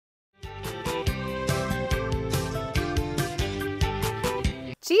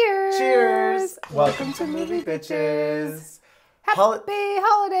Cheers! Cheers! Welcome to Movie Bitches. Happy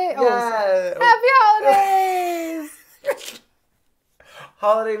holiday! Yeah. Happy holidays!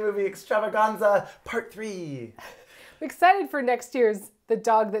 Holiday movie extravaganza part 3. I'm excited for next year's The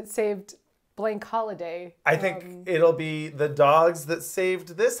Dog That Saved Blank Holiday. I think it'll be the dogs that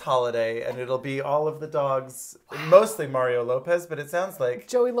saved this holiday, and it'll be all of the dogs, mostly Mario Lopez, but it sounds like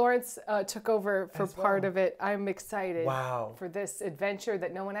Joey Lawrence took over for As well. part of it. I'm excited Wow. for this adventure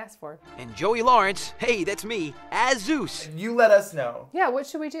that no one asked for. And Joey Lawrence, hey, that's me, as Zeus. you let us know. Yeah, what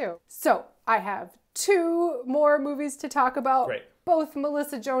should we do? So, I have 2 more movies to talk about. Great. Both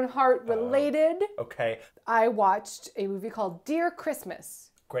Melissa Joan Hart related. Okay, I watched a movie called Dear Christmas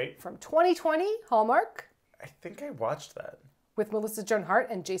great. from 2020, Hallmark, I think I watched that. with Melissa Joan Hart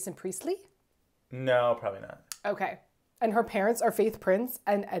and Jason Priestley. No, probably not. Okay. And her parents are Faith Prince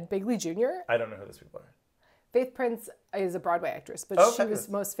and Ed Begley Jr. I don't know who those people are. Faith Prince is a Broadway actress, but Oh, she fabulous. was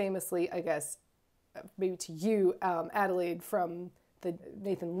most famously, I guess, maybe to you, Adelaide, from the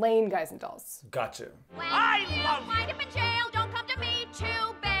Nathan Lane Guys and Dolls. Got you. I love you. Wind up in jail, don't come to me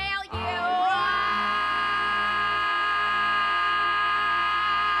to bail you.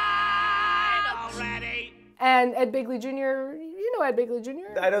 Already. And Ed Begley Jr., you know Ed Begley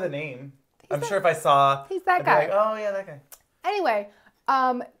Jr.? I know the name. I'm sure if I saw... He's that I'd be guy. like, oh, yeah, that guy. Anyway,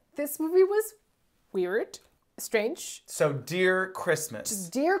 this movie was weird, strange. So, Dear Christmas.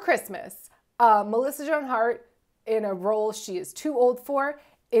 Dear Christmas, Melissa Joan Hart, in a role she is too old for,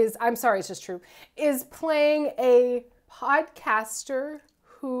 I'm sorry, it's just true, is playing a podcaster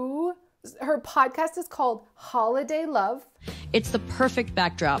who, her podcast is called Holiday Love. It's the perfect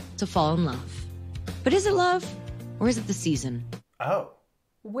backdrop to fall in love. But is it love or is it the season? Oh.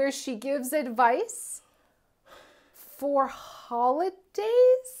 Where she gives advice for holidays.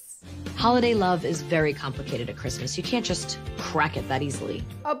 Holiday love is very complicated at Christmas. You can't just crack it that easily.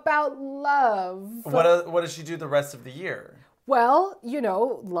 About love. What does she do the rest of the year? Well, you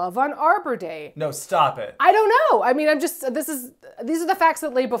know, love on Arbor Day. No, stop it. I don't know. I mean, these are the facts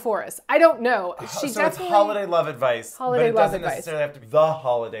that lay before us. I don't know. So it's holiday love advice, Holiday but it love doesn't advice. necessarily have to be the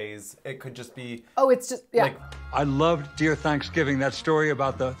holidays. It could just be Oh, it's just, yeah. like, I loved Dear Thanksgiving, that story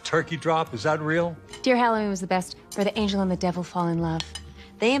about the turkey drop. Is that real? Dear Halloween was the best, where the angel and the devil fall in love.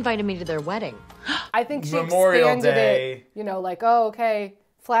 They invited me to their wedding. I think she Memorial expanded Day. it, you know, like, oh, okay,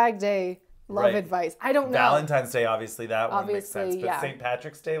 Flag Day, love Right. advice. I don't know. Valentine's Day, obviously, that one makes Obviously, sense. But yeah. St.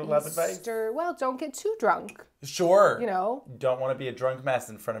 Patrick's Day love advice? Easter, well, don't get too drunk, Sure. you know. You don't want to be a drunk mess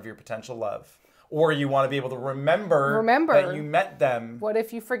in front of your potential love. Or you want to be able to remember that you met them. What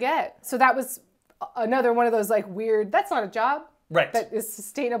if you forget? So that was another one of those, like, weird, that's not a job. Right. That is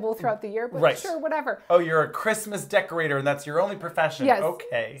sustainable throughout the year, but Right. sure, whatever. Oh, you're a Christmas decorator and that's your only profession. Yes.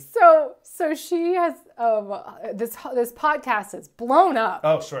 Okay. So she has this podcast is blown up.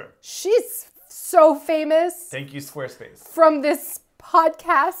 Oh, sure. She's so famous Thank you, Squarespace. from this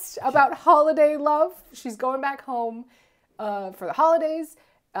podcast about holiday love. She's going back home for the holidays,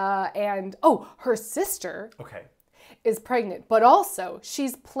 and her sister Okay. is pregnant, but also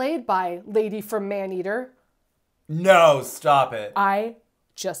she's played by Lady from Maneater. No, stop it. I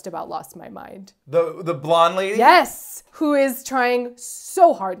just about lost my mind. The blonde lady? Yes, who is trying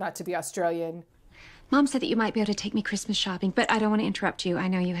so hard not to be Australian. Mom said that you might be able to take me Christmas shopping, but I don't want to interrupt you. I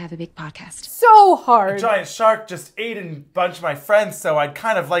know you have a big podcast. So hard. A giant shark just ate a bunch of my friends, so I'd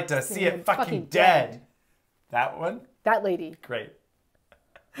kind of like to see it fucking dead. That one? That lady. Great.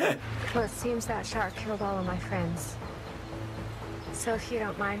 Well, it seems that shark killed all of my friends. So if you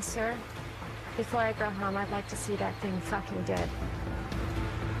don't mind, sir, before I go home, I'd like to see that thing fucking dead.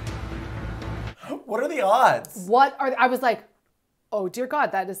 What are the odds? I was like, oh dear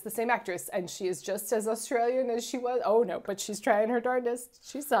God, that is the same actress, and she is just as Australian as she was. Oh no, but she's trying her darndest.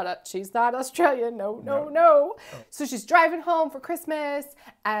 She's not Australian. No. So she's driving home for Christmas,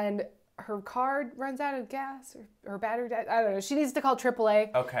 and her car runs out of gas, or her battery dies. I don't know. She needs to call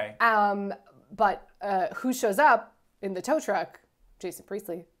AAA. Okay. But who shows up in the tow truck? Jason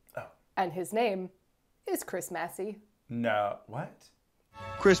Priestley. Oh. And his name is Chris Massey. No. What?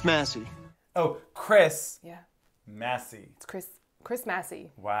 Chris Massey. Oh, Chris Yeah, Massey. it's Chris Massey.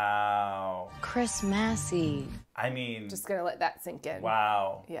 Wow. Chris Massey. I mean, Just gonna let that sink in.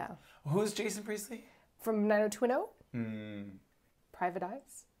 wow. Yeah. Who's Jason Priestley? From 90210. Private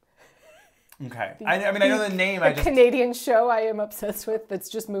Eyes. Okay. I mean, I know the name. A Canadian show I am obsessed with that's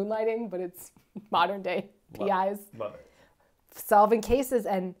just moonlighting, but it's modern day PIs. Love it. Solving cases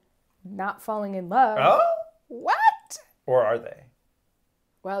and not falling in love. Oh? What? Or are they?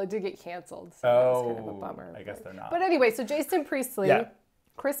 Well, it did get canceled, so that was kind of a bummer. I guess they're not. But anyway, so Jason Priestley, Yeah.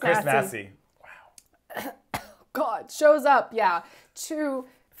 Chris Chris Massey, Massey. Wow. God, shows up, to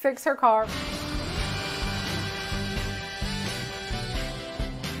fix her car.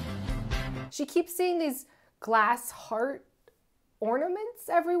 She keeps seeing these glass heart ornaments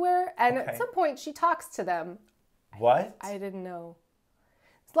everywhere, and at some point she talks to them. What? I didn't know.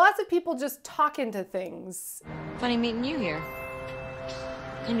 There's lots of people just talking to things. Funny meeting you here.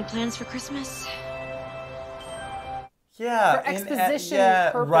 Any plans for Christmas? Yeah. For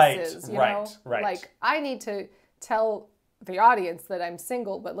exposition purposes, you know? Right. Like, I need to tell the audience that I'm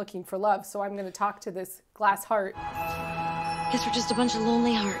single but looking for love, so I'm going to talk to this glass heart. Guess we're just a bunch of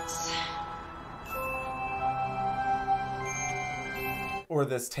lonely hearts. Or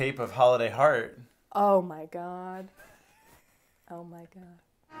this tape of Holiday Heart. Oh my God. Oh my God.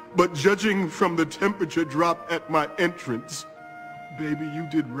 But judging from the temperature drop at my entrance, baby, you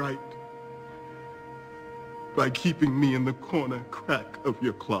did right by keeping me in the corner crack of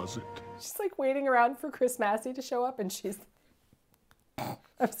your closet. She's like waiting around for Chris Massey to show up, and she's...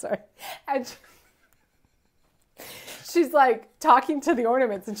 I'm sorry. And she's like talking to the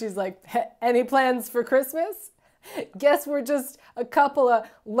ornaments, and she's like, any plans for Christmas? Guess we're just a couple of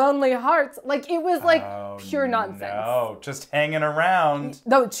lonely hearts. Like, it was like pure nonsense. No, just hanging around.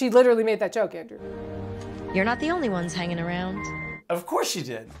 No, she literally made that joke, Andrew. You're not the only ones hanging around. Of course she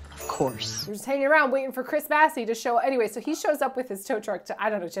did. Of course. We're just hanging around waiting for Chris Massey to show. Anyway, so he shows up with his tow truck to, I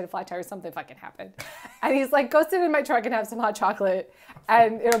don't know, she had a flat tire, something fucking happened. And he's like, go sit in my truck and have some hot chocolate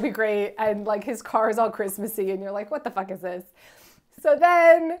and it'll be great. And like his car is all Christmassy and you're like, what the fuck is this? So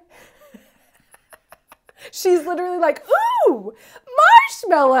then she's literally like, ooh,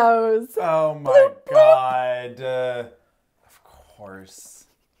 marshmallows. Oh my bloop, bloop. God. Of course.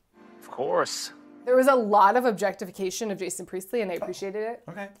 Of course. There was a lot of objectification of Jason Priestley, and I appreciated it.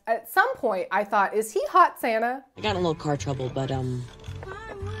 Okay. At some point, I thought, is he hot Santa? I got in a little car trouble, but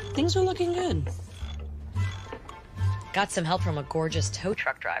things are looking good. Got some help from a gorgeous tow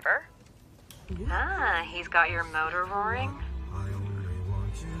truck driver. Ah, he's got your motor roaring?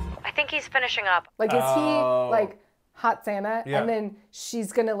 I think he's finishing up. Like, is he, like, hot Santa? Yeah. And then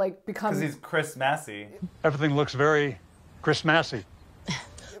she's gonna, like, become... Because he's Chris Massey. Everything looks very Chris Massey.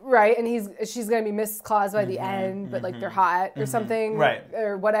 Right, and she's gonna be Miss Claus by the end, but, like, they're hot or something. Right.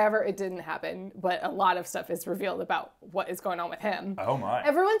 Or whatever. It didn't happen. But a lot of stuff is revealed about what is going on with him. Oh, my.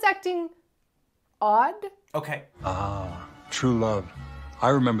 Everyone's acting odd. Okay. Ah, true love. I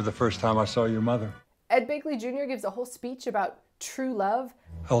remember the first time I saw your mother. Ed Begley Jr. gives a whole speech about true love.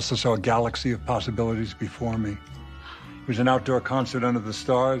 Elsa saw a galaxy of possibilities before me. It was an outdoor concert under the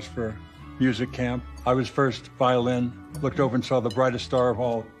stars for music camp. I was first violin, looked over and saw the brightest star of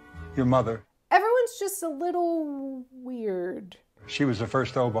all, your mother. Everyone's just a little weird. She was the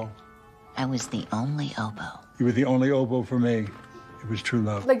first oboe. I was the only oboe. You were the only oboe for me. It was true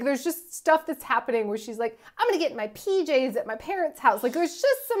love. Like, there's just stuff that's happening where she's like, I'm gonna get in my PJs at my parents' house. Like, there's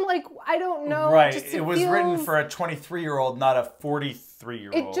just some, like, I don't know. Right. Just, it was written for a 23-year-old, not a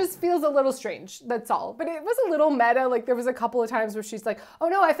 43-year-old. It just feels a little strange, that's all. But it was a little meta. Like, there was a couple of times where she's like, oh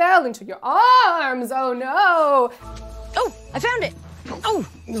no, I fell into your arms. Oh no. Oh, I found it. Oh.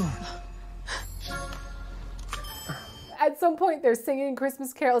 At some point, they're singing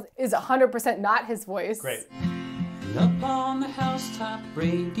Christmas carols. Is 100% not his voice. Great. Up on the housetop,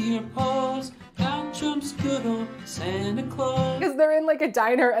 reindeer paws, down jumps good old Santa Claus. Because they're in like a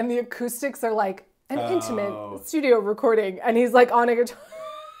diner and the acoustics are like an intimate studio recording and he's like on a guitar.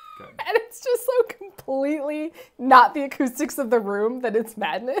 And it's just so completely not the acoustics of the room that it's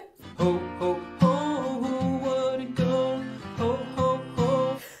madness. Ho, ho, ho, what a go. Ho, ho,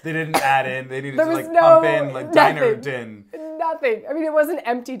 ho. They didn't add in. They needed There to was like no- pump in like diner nothing. din. Nothing. I mean, it was an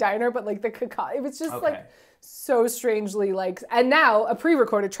empty diner, but like the caca, it was just like so strangely like, and now a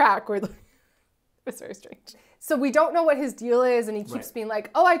pre-recorded track where like, it's very strange. So we don't know what his deal is, and he keeps being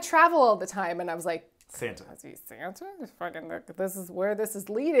like, oh, I travel all the time. And I was like, Santa. Is he Santa? This is where this is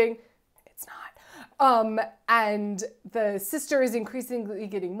leading. It's not. And the sister is increasingly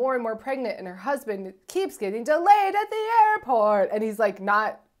getting more and more pregnant, and her husband keeps getting delayed at the airport. And he's like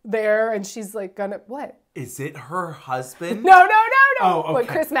not there, and she's like gonna, what? Is it her husband? No. Oh, okay. What,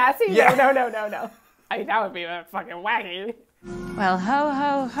 Chris Massey? Yeah. No. I mean, that would be fucking wacky. Well, ho,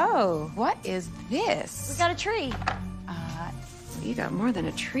 ho, ho. What is this? We got a tree. You got more than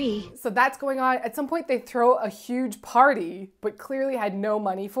a tree. So that's going on. At some point, they throw a huge party, but clearly had no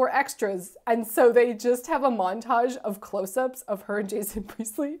money for extras. And so they just have a montage of close-ups of her and Jason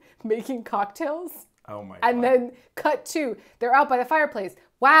Priestley making cocktails. Oh my God. And then cut to, they're out by the fireplace.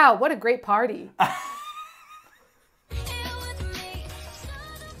 Wow, what a great party.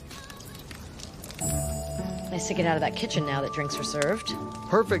 Nice to get out of that kitchen now that drinks are served.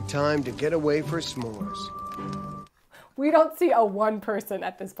 Perfect time to get away for s'mores. We don't see a one person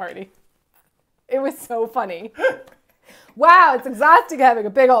at this party. It was so funny. Wow, it's exhausting having a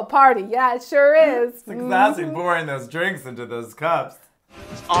big old party. Yeah, it sure is. It's exhausting pouring those drinks into those cups.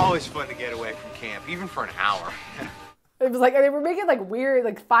 It's always fun to get away from camp, even for an hour. It was like, and they were making like weird,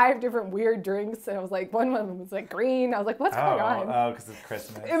 like 5 different weird drinks. And I was like, one of them was like green. I was like, what's going on? Oh, because it's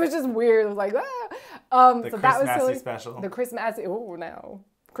Christmas. It was just weird. It was like, ah. The So that was Christmassy silly. special. The Christmassy, oh no.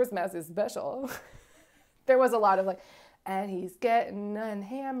 Christmassy special. There was a lot of like, and he's getting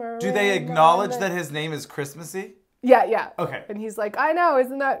unhammered. Do they acknowledge that his name is Christmassy? Yeah, yeah. Okay. And he's like, I know,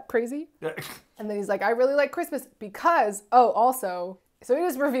 isn't that crazy? And then he's like, I really like Christmas because, also, so it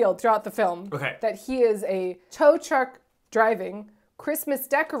is revealed throughout the film that he is a tow truck driving, Christmas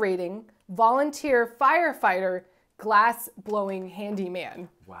decorating, volunteer firefighter, glass blowing handyman.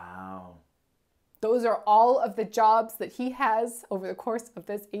 Wow. Those are all of the jobs that he has over the course of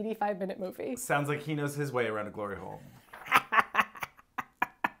this 85-minute movie. Sounds like he knows his way around a glory hole.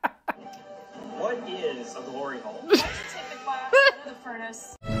 What is a glory hole? Take the glass out of the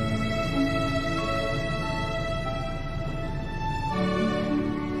furnace.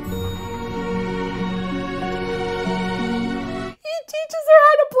 Teaches her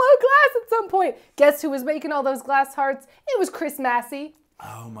how to blow glass at some point. Guess who was making all those glass hearts? It was Chris Massey.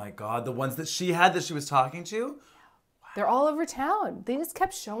 Oh my God, the ones that she had that she was talking to? Wow. They're all over town. They just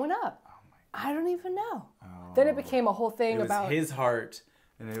kept showing up. Oh my God. I don't even know. Oh. Then it became a whole thing about his heart.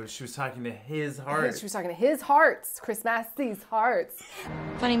 And she was talking to his heart. She was talking to his hearts, Chris Massey's hearts.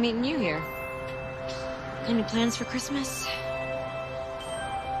 Funny meeting you here. Any plans for Christmas?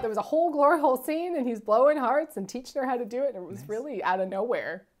 There was a whole glory hole scene and he's blowing hearts and teaching her how to do it. And it was really out of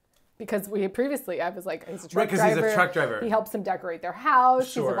nowhere. Because I was like, he's a truck driver. Because he's a truck driver. He helps them decorate their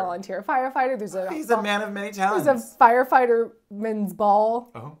house. Sure. He's a volunteer firefighter. He's a man of many talents. There's a firefighterman's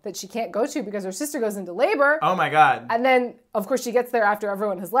ball that she can't go to because her sister goes into labor. Oh my God. And then, of course, she gets there after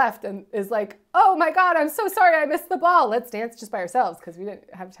everyone has left and is like, oh my God, I'm so sorry I missed the ball. Let's dance just by ourselves because we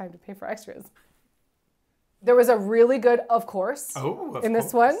didn't have time to pay for extras. There was a really good, of course, in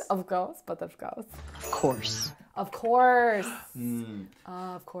this one. Of course, but of course. Of course. Of course.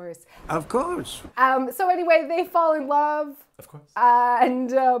 Of course. Of course. So anyway, they fall in love. Of course.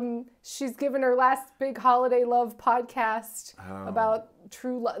 And she's given her last big holiday love podcast about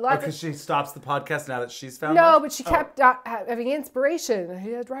true love. Because she stops the podcast now that she's found No, love? but she kept having inspiration.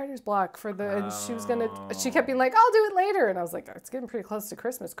 He had writer's block for and she kept being like, I'll do it later. And I was like, it's getting pretty close to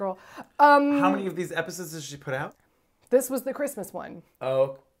Christmas, girl. How many of these episodes does she put out? This was the Christmas one.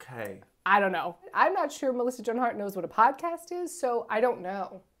 Okay. I don't know. I'm not sure Melissa Joan Hart knows what a podcast is, so I don't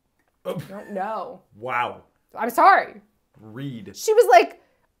know. I don't know. Wow. I'm sorry. Read. She was like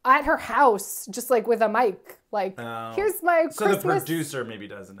at her house, just like with a mic. Like, here's my Christmas. So the producer maybe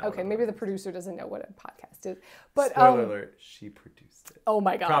doesn't know. Okay, maybe the producer doesn't know what a podcast is. But spoiler alert, she produced it. Oh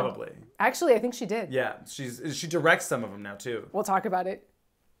my God. Probably. Actually, I think she did. Yeah, she directs some of them now too. We'll talk about it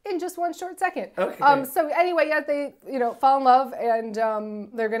in just one short second. Okay. So anyway, yeah, they fall in love and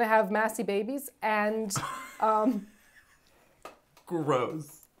they're gonna have Massey babies and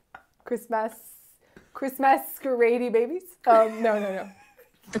gross. Christmas masquerade babies. No.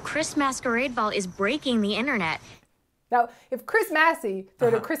 The Chris Masquerade Ball is breaking the internet. Now, if Chris Massey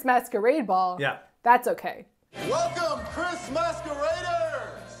threw a Chris Masquerade Ball, that's okay. Welcome, Chris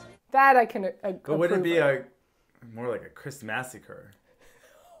Masqueraders! That I can But wouldn't it be more like a Chris Massacre?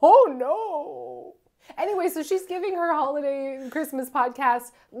 Oh no! Anyway, so she's giving her holiday Christmas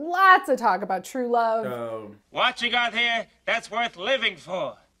podcast lots of talk about true love. What you got here, that's worth living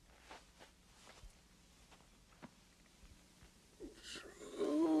for.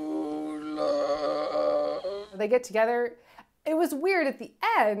 They get together. It was weird at the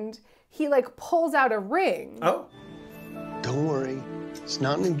end. He like pulls out a ring. Oh. Don't worry. It's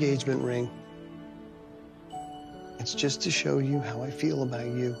not an engagement ring. It's just to show you how I feel about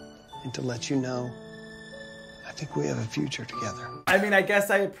you and to let you know I think we have a future together. I mean, I guess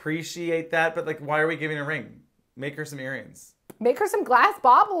I appreciate that, but like, why are we giving a ring? Make her some earrings. Make her some glass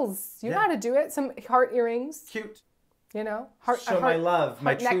baubles. You know how to do it. Some heart earrings. Cute. You know? Show my love,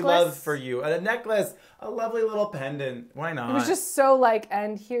 my true love for you. And a necklace, a lovely little pendant. Why not? It was just so like,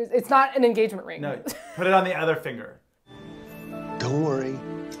 and it's not an engagement ring. No, put it on the other finger. Don't worry.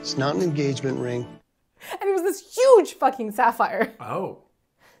 It's not an engagement ring. And it was this huge fucking sapphire. Oh.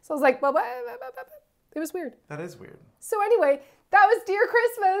 So I was like, it was weird. That is weird. So anyway, that was Dear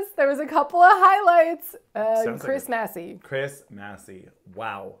Christmas. There was a couple of highlights. Chris Massey. Chris Massey.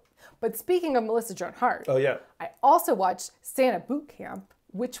 Wow. But speaking of Melissa Joan Hart, I also watched Santa Bootcamp,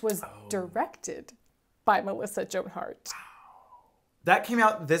 which was directed by Melissa Joan Hart. That came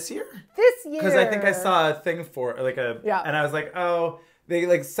out this year? This year. Because I think I saw a thing for and I was like, oh, they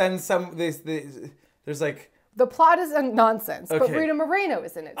like send some there's like the plot is a nonsense, but Okay. Rita Moreno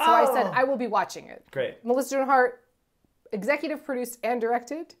is in it. So I said I will be watching it. Great. Melissa Joan Hart executive produced and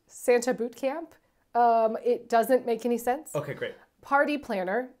directed Santa Bootcamp. It doesn't make any sense. Okay, great. Party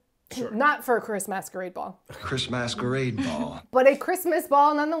planner. Sure. Not for a Christmas masquerade ball. A Christmas masquerade ball. But a Christmas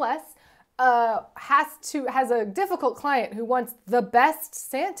ball nonetheless. Has a difficult client who wants the best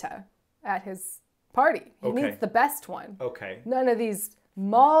Santa at his party. He needs the best one. Okay. None of these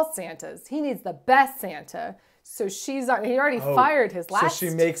mall Santas. He needs the best Santa. So he already fired his last. So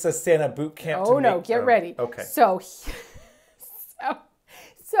she makes a Santa boot camp. Oh no, get ready. Okay. So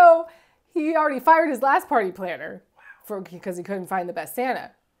he already fired his last party planner because he couldn't find the best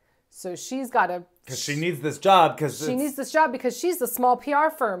Santa. So she's got to... Because she needs this job. She needs this job because she's a small PR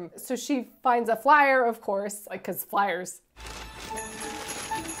firm. So she finds a flyer, of course, because flyers.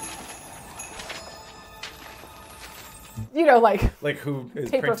 You know, like who is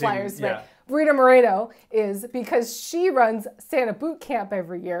paper printing, flyers. Yeah. Right? Rita Moreno is because she runs Santa Boot Camp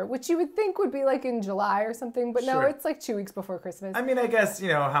every year, which you would think would be like in July or something, but no, Sure. it's like 2 weeks before Christmas. I mean, I guess,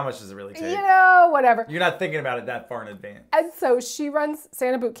 how much does it really take? Whatever. You're not thinking about it that far in advance. And so she runs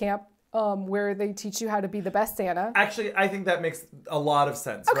Santa Boot Camp, where they teach you how to be the best Santa. Actually, I think that makes a lot of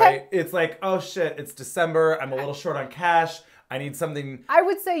sense, right? It's like, oh shit, it's December. I'm a little short on cash. I need something. I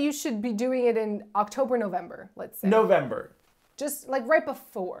would say you should be doing it in October, November, let's say. November. Just like right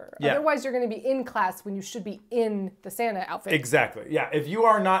before. Yeah. Otherwise, you're going to be in class when you should be in the Santa outfit. Exactly. Yeah. If you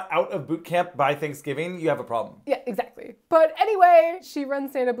are not out of boot camp by Thanksgiving, you have a problem. Yeah, exactly. But anyway, she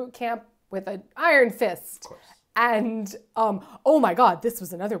runs Santa Boot Camp with an iron fist. Of course. And, oh my God, this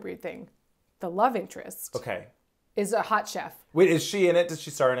was another weird thing. The love interest is a hot chef. Wait, is she in it? Does she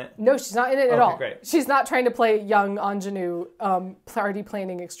star in it? No, she's not in it at all. Great. She's not trying to play young ingenue party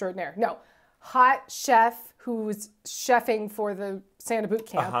planning extraordinaire. No. Hot chef who's chefing for the Santa Boot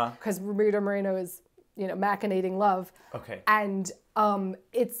Camp because Rita Moreno is, machinating love. Okay. And I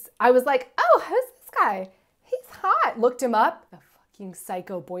was like, oh, who's this guy? He's hot. Looked him up. The fucking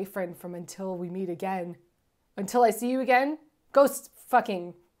psycho boyfriend from Until We Meet Again. Until I See You Again. Ghost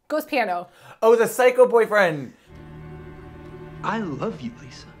piano. Oh, the psycho boyfriend. I love you,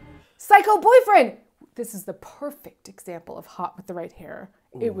 Lisa. Psycho boyfriend. This is the perfect example of hot with the right hair.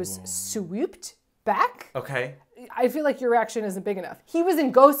 It was swooped back. Okay. I feel like your reaction isn't big enough. He was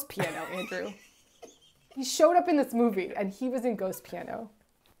in Ghost Piano, Andrew. He showed up in this movie and he was in Ghost Piano.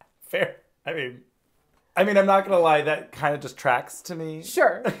 Fair. I mean, I'm not gonna lie, that kind of just tracks to me.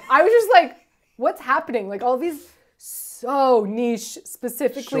 Sure. I was just like, what's happening? Like all these so niche,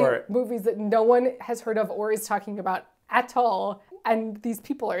 specifically movies that no one has heard of or is talking about at all. And these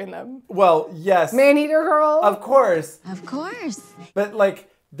people are in them. Well, yes. Maneater Girl. Of course. Of course. But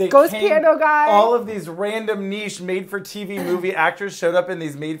they Ghost Piano Guy. All of these random niche made-for-TV movie actors showed up in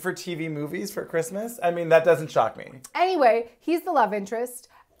these made-for-TV movies for Christmas. I mean, that doesn't shock me. Anyway, he's the love interest.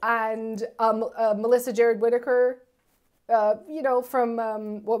 And Melissa Jared Whittaker,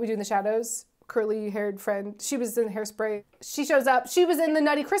 from What We Do in the Shadows, curly-haired friend. She was in Hairspray. She shows up. She was in the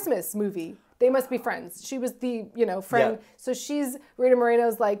Nutty Christmas movie. They must be friends. She was the, friend. Yeah. So she's, Rita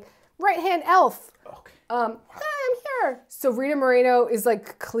Moreno's right-hand elf. Okay. Hi, I'm here. So Rita Moreno is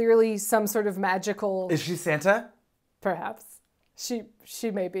clearly some sort of magical... Is she Santa? Perhaps. She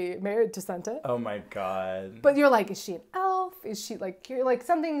may be married to Santa. Oh my God. But you're like, is she an elf? Is she you're like,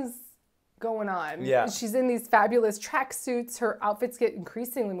 something's going on. Yeah. She's in these fabulous tracksuits. Her outfits get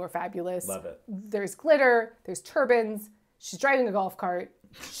increasingly more fabulous. Love it. There's glitter. There's turbans. She's driving a golf cart.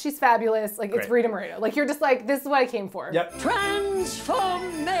 She's fabulous. It's Rita Moreno. You're just this is what I came for. Yep.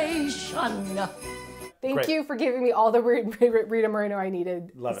 Transformation. Thank you for giving me all the Rita Moreno I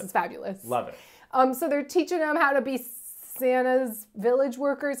needed. Love This it. is fabulous. Love it. So they're teaching them how to be Santa's village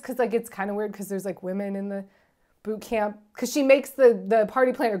workers because it's kind of weird because there's women in the boot camp because she makes the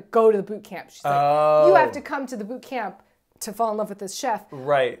party planner go to the boot camp. She's like, you have to come to the boot camp to fall in love with this chef.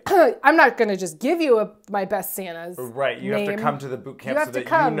 Right. I'm not going to just give you my best Santa's Right. You have to come to the boot camp so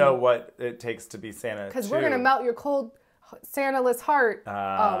that you know what it takes to be Santa. Because we're going to melt your cold Santa-less heart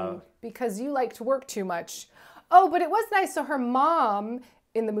because you like to work too much. Oh, but it was nice. So her mom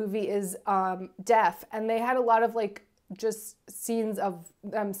in the movie is deaf, and they had a lot of just scenes of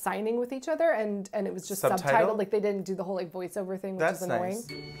them signing with each other, and it was just subtitled. They didn't do the whole voiceover thing, which is annoying. Nice.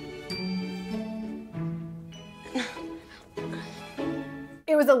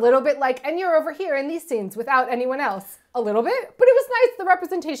 It was a little bit and you're over here in these scenes without anyone else. A little bit, but it was nice. The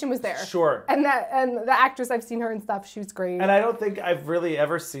representation was there. Sure. And the actress, I've seen her and stuff. She was great. And I don't think I've really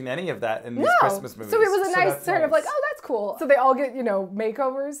ever seen any of that in these Christmas movies. So it was a nice sort of oh, that's That's cool. So they all get, you know,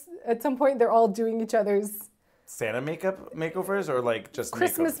 makeovers at some point. They're all doing each other's Santa makeup makeovers or like just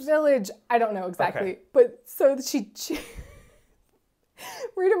Christmas makeovers? Village. I don't know exactly. Okay. But so she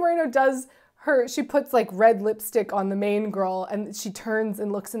Rita Moreno does she puts like red lipstick on the main girl and she turns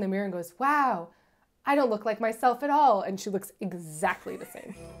and looks in the mirror and goes, wow, I don't look like myself at all. And she looks exactly the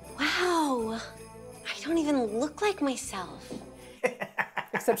same. Wow, I don't even look like myself.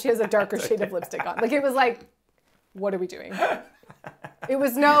 Except she has a darker shade of lipstick on. Like, it was like, what are we doing? It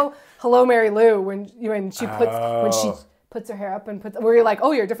was no Hello Mary Lou when she puts her hair up and where you're like,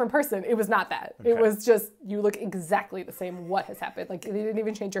 oh, you're a different person. It was not that. Okay. It was just, you look exactly the same. What has happened? Like, they didn't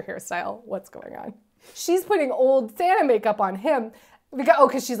even change your hairstyle. What's going on? She's putting old Santa makeup on him.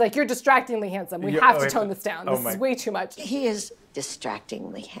 Because she's like, you're distractingly handsome. We have to tone this down. This is way too much. He is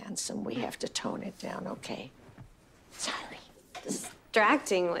distractingly handsome. We have to tone it down, okay? Sorry.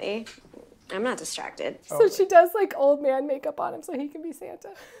 Distractingly? I'm not distracted. So she does like old man makeup on him so he can be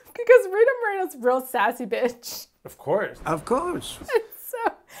Santa. Because Rita Moreno's a real sassy bitch. Of course. Of course. And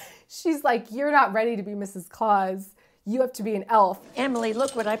so she's like, you're not ready to be Mrs. Claus. You have to be an elf. Emily,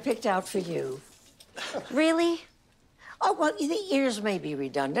 look what I picked out for you. Really? Oh, well, the ears may be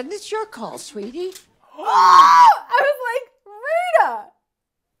redundant. It's your call, sweetie. Oh! I was like, Rita!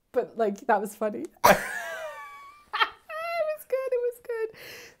 But, like, that was funny. It was good.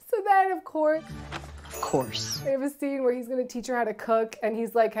 So then, of course, we have a scene where he's going to teach her how to cook, and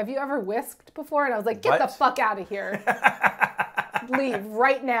he's like, have you ever whisked before? And I was like, get the fuck out of here. Leave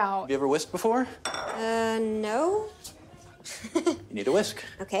right now. Have you ever whisked before? No. You need a whisk.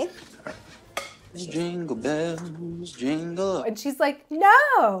 Okay. Jingle bells, jingle. And she's like,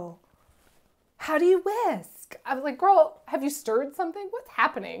 no. How do you whisk? I was like, girl, have you stirred something? What's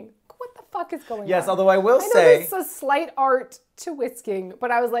happening? What the fuck is going on? Yes, although I will say... I know there's a slight art to whisking,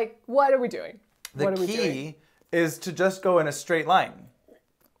 but I was like, what are we doing? The key is to just go in a straight line.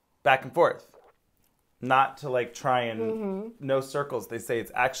 Back and forth. Not to like try and... No circles. They say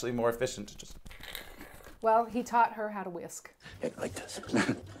it's actually more efficient to just... Well, he taught her how to whisk. Yeah, like this.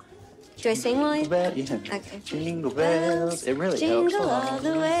 Do I sing while I... Yeah. Okay. Jingle bells. It really helps. Jingle all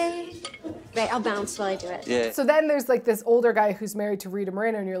the way. Right, I'll bounce while I do it. Yeah. So then there's like this older guy who's married to Rita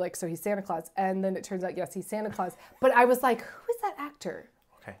Moreno, and you're like, so he's Santa Claus. And then it turns out, yes, he's Santa Claus. But I was like, who is that actor?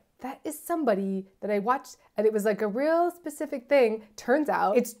 Okay. That is somebody that I watched, and it was like a real specific thing. Turns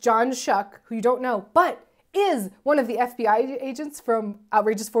out it's John Schuck, who you don't know, but is one of the FBI agents from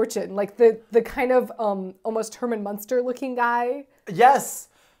Outrageous Fortune. Like the kind of almost Herman Munster looking guy. Yes.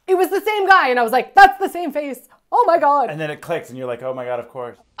 It was the same guy, and I was like, that's the same face. Oh my God. And then it clicks, and you're like, oh my God, of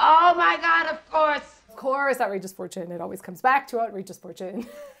course. Oh my God, of course. Of course, Outrageous Fortune. It always comes back to Outrageous Fortune.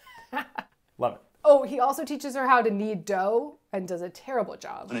 Love it. Oh, he also teaches her how to knead dough and does a terrible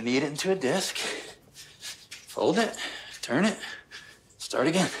job. I'm gonna knead it into a disc. Fold it, turn it, start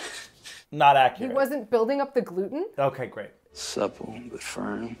again. Not accurate. He wasn't building up the gluten? Okay, great. Supple but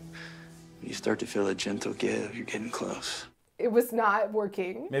firm. When you start to feel a gentle give, you're getting close. It was not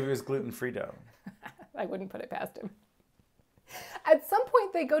working. Maybe it was gluten-free dough. I wouldn't put it past him. At some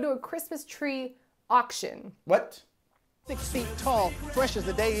point, they go to a Christmas tree auction. What? 6 feet tall, fresh as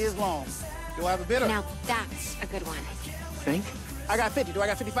the day is long. Do I have a bidder? Now that's a good one. Think? I got 50. Do I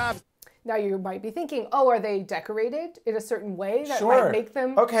got 55? Now you might be thinking, oh, are they decorated in a certain way that Sure. might make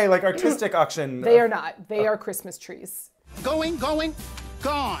them... Okay, like artistic auction. They are not. They are Christmas trees. Going, gone.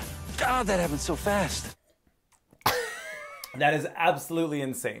 God, that happened so fast. That is absolutely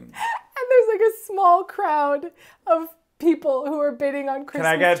insane. And there's like a small crowd of people who are bidding on Christmas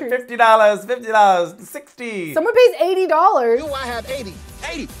trees. Can I trees. get $50, $60? Someone pays $80. Do I have 80?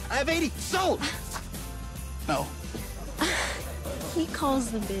 80. I have 80. Sold. No. He calls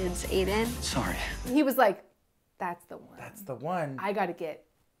the bids, Aiden. Sorry. He was like, that's the one. That's the one. I got to get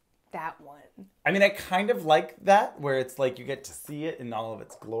that one. I mean, I kind of like that, where it's like you get to see it in all of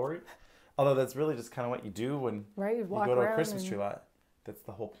its glory. Although that's really just kind of what you do when you go to a Christmas tree lot. That's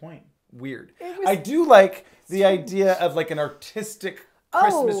the whole point. Weird. I do like the idea of like an artistic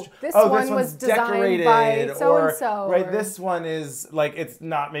Christmas tree. This one was decorated by so-and-so. Right, this one is like, it's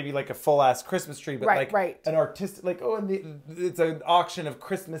not maybe like a full-ass Christmas tree, but an artistic, like, it's an auction of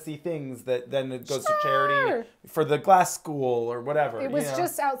Christmassy things that then it goes to charity for the glass school or whatever. It was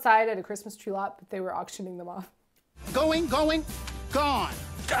just outside at a Christmas tree lot, but they were auctioning them off. Going, gone.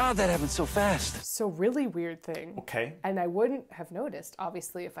 God, that happened so fast. So really weird thing. Okay. And I wouldn't have noticed,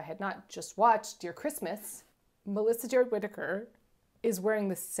 obviously, if I had not just watched Dear Christmas. Melissa Jared Whittaker is wearing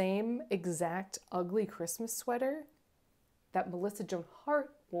the same exact ugly Christmas sweater that Melissa Joan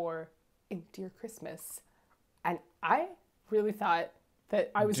Hart wore in Dear Christmas. And I really thought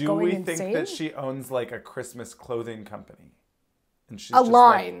that I was Do going we insane. think that she owns like a Christmas clothing company? And she's a just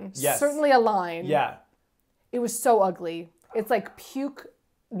line. Like, yes. Certainly a line. Yeah. It was so ugly. It's like puke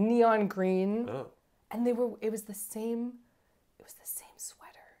neon green. Oh. And it was the same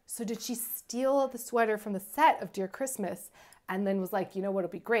sweater. So did she steal the sweater from the set of Dear Christmas and then was like, you know what'll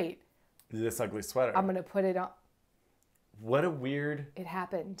be great? This ugly sweater. I'm gonna put it on. What a weird. It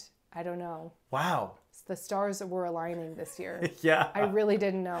happened. I don't know. Wow. The stars were aligning this year. Yeah. I really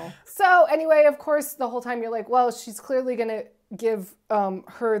didn't know. So anyway, of course, the whole time you're like, well, she's clearly gonna give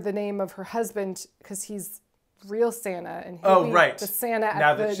her the name of her husband because he's real Santa and he'll be the Santa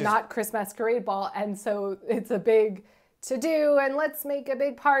at the not Chris Masquerade Ball, and so it's a big to do and let's make a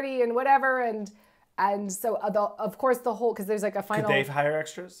big party and whatever and so of course the whole because there's like a final. Could they hire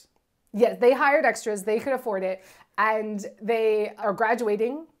extras? Yes, they hired extras. They could afford it, and they are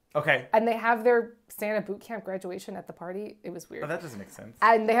graduating. Okay. And they have their Santa Bootcamp graduation at the party. It was weird. Oh, that doesn't make sense.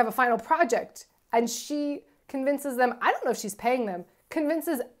 And they have a final project, and she convinces them. I don't know if she's paying them.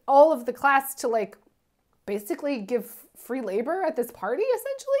 Convinces all of the class to like basically give free labor at this party,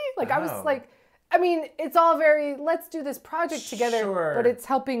 essentially. Like I was like, I mean, it's all very, let's do this project together, but it's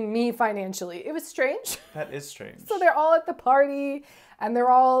helping me financially. It was strange. That is strange. So they're all at the party and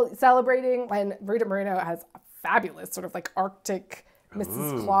they're all celebrating, and Rita Moreno has a fabulous sort of like Arctic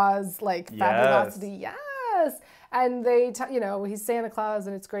Mrs. Claus, like fabulosity. Yes. And they, he's Santa Claus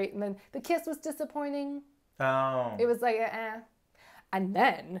and it's great. And then the kiss was disappointing. Oh. It was like, And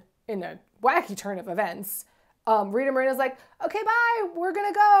then, in a wacky turn of events, Rita Moreno's like, okay, bye, we're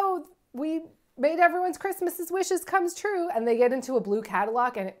gonna go. We made everyone's Christmas wishes comes true. And they get into a blue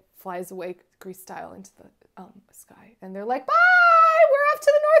Cadillac and it flies away Grease style into the sky. And they're like, bye, we're off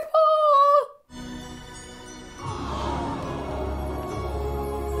to the North Pole.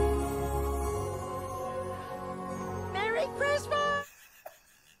 Merry Christmas!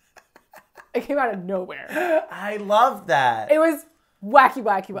 It came out of nowhere. I love that. It was wacky.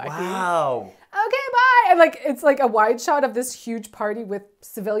 Wow. Okay, bye. And like it's like a wide shot of this huge party with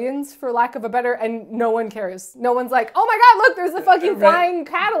civilians, for lack of a better, and no one cares. No one's like, oh my God, look, there's a fucking flying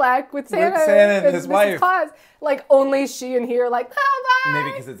Cadillac with Santa, and his wife. Claus. Like only she and he are like, oh, bye.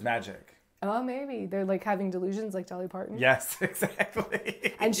 Maybe because it's magic. Oh, maybe. They're like having delusions like Dolly Parton. Yes,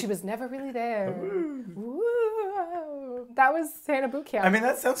 exactly. And she was never really there. Ooh. That was Santa Bootcamp. I mean,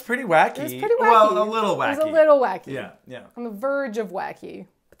 that sounds pretty wacky. It was pretty wacky. Well, a little wacky. It was a little wacky. Yeah. On the verge of wacky.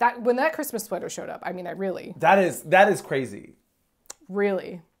 When that Christmas sweater showed up, I mean, I really... That is crazy.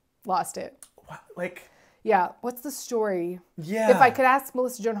 Really lost it. Like... Yeah, what's the story? Yeah. If I could ask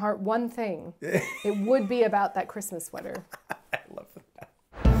Melissa Joan Hart one thing, it would be about that Christmas sweater. I love that.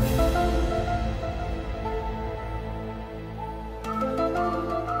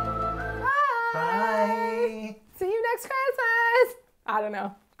 Bye. See you next Christmas. I don't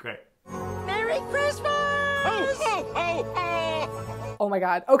know. Great. Merry Christmas! Ho, ho, ho, ho! Oh my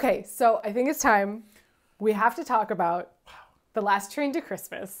God. Okay, so I think it's time. We have to talk about The Last Train to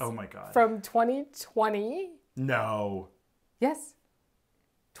Christmas. Oh my God. From 2020. No. Yes.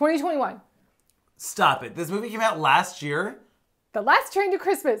 2021. Stop it. This movie came out last year? The Last Train to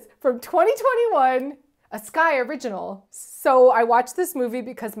Christmas from 2021. A Sky original. So I watched this movie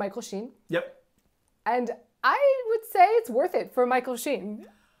because Michael Sheen. Yep. And I would say it's worth it for Michael Sheen.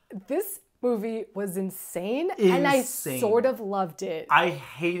 This movie was insane. And I sort of loved it. I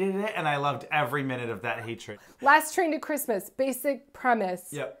hated it, and I loved every minute of that hatred. Last Train to Christmas, basic premise.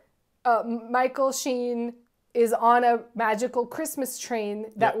 Yep. Michael Sheen is on a magical Christmas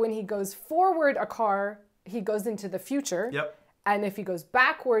train that when he goes forward a car, he goes into the future. Yep. And if he goes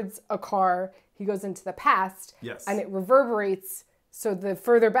backwards a car, he goes into the past. Yes. And it reverberates. So the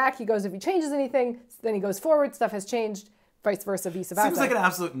further back he goes, if he changes anything, then he goes forward, stuff has changed, vice versa, vice versa. Seems like an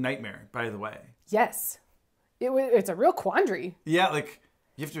absolute nightmare, by the way. Yes. It's a real quandary. Yeah, like,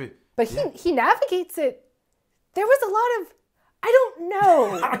 you have to... But he navigates it. There was a lot of... I don't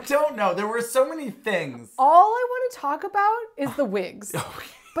know. I don't know. There were so many things. All I want to talk about is the wigs.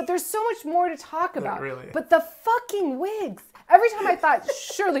 But there's so much more to talk about. Really. But the fucking wigs. Every time I thought,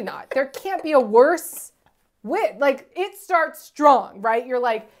 surely not. There can't be a worse wig. Like, it starts strong, right? You're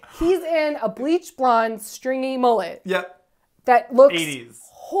like, he's in a bleach blonde, stringy mullet. Yep. That looks 80s.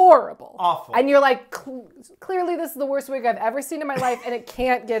 horrible. Awful. And you're like, clearly this is the worst wig I've ever seen in my life, and it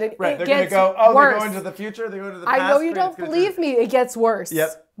can't get it. Right, it they're going to go, worse. they're going to the future, they're going to the past. I know you don't believe me. It gets worse.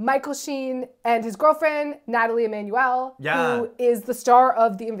 Yep. Michael Sheen and his girlfriend, Natalie Emmanuel, Yeah. who is the star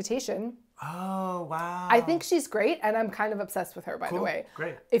of The Invitation. Oh, wow. I think she's great, and I'm kind of obsessed with her, by the way.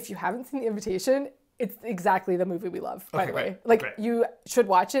 Great. If you haven't seen The Invitation, It's exactly the movie we love, by the way. Great, Like, great. you should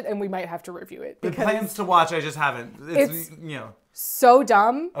watch it, and we might have to review it. The plans to watch, I just haven't. It's you know. So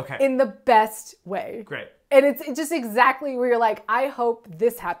dumb in the best way. Great. And it's just exactly where you're like, I hope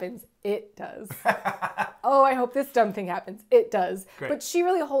this happens. It does. Oh, I hope this dumb thing happens. It does. Great. But she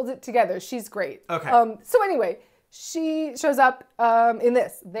really holds it together. She's great. Okay. So anyway, she shows up in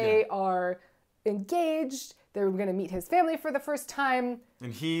this. They are engaged. They're going to meet his family for the first time.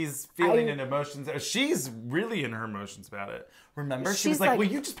 And he's feeling in emotions. She's really in her emotions about it. Remember? She was like, will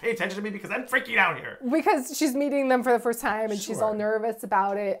you just pay attention to me because I'm freaking out here. Because she's meeting them for the first time and she's all nervous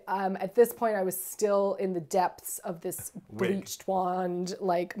about it. At this point, I was still in the depths of this bleached wand,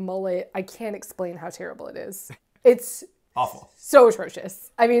 like mullet. I can't explain how terrible it is. It's awful. So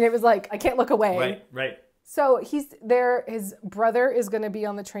atrocious. I mean, it was like, I can't look away. Right. So he's there. His brother is going to be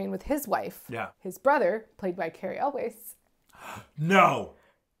on the train with his wife. Yeah. His brother, played by Carrie Elways. No.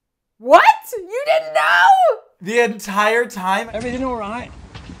 What? You didn't know? The entire time? Everything all right?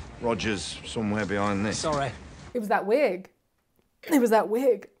 Roger's somewhere behind this. Sorry. It was that wig. It was that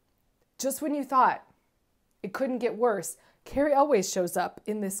wig. Just when you thought it couldn't get worse, Carrie Elways shows up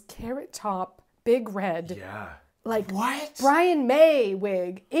in this carrot top, big red. Yeah. Like what? Brian May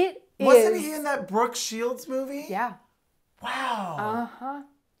wig. Wasn't he in that Brooke Shields movie? Yeah. Wow. Uh-huh.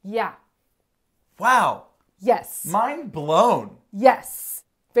 Yeah. Wow. Yes. Mind blown. Yes.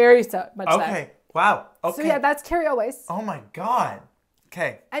 Very so much so. Okay. Wow. Okay. So yeah, that's Carrie Elways. Oh my God.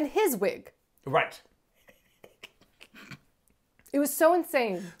 Okay. And his wig. Right. It was so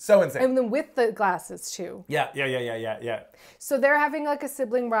insane. So insane. And then with the glasses too. Yeah. So they're having like a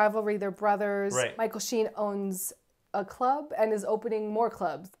sibling rivalry. They're brothers. Right. Michael Sheen owns a club and is opening more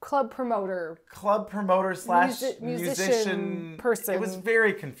clubs. Club promoter slash musician person. It was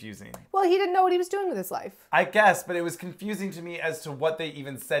very confusing. Well, he didn't know what he was doing with his life. I guess, but it was confusing to me as to what they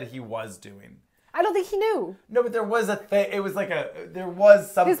even said he was doing. I don't think he knew. No, but there was a thing. It was like there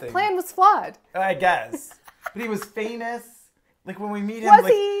was something. His plan was flawed. I guess. But he was famous. Like when we meet him, Was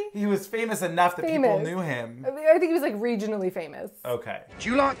like, he was famous enough that people knew him. I mean, I think he was like regionally famous. Okay. Do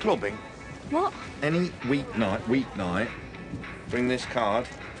you like clubbing? What? Any weeknight, bring this card.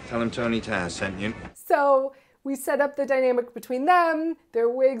 Tell him Tony Towers sent you. So we set up the dynamic between them. Their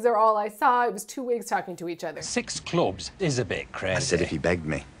wigs are all I saw. It was two wigs talking to each other. 6 clubs is a bit crazy. I said if he begged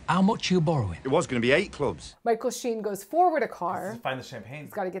me. How much you borrowing? It was going to be 8 clubs. Michael Sheen goes forward a car. Find the champagne.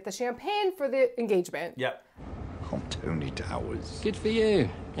 He's got to get the champagne for the engagement. Yep. I'm Tony Towers. Good for you.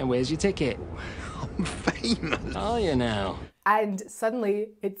 And where's your ticket? I'm famous. Are you now? And suddenly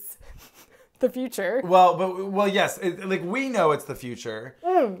it's the future. Well, yes. Like we know it's the future.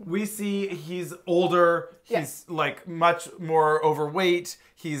 We see he's older. He's like much more overweight.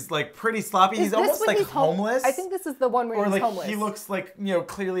 He's like pretty sloppy. He's almost like homeless. I think this is the one where he's like homeless. He looks like,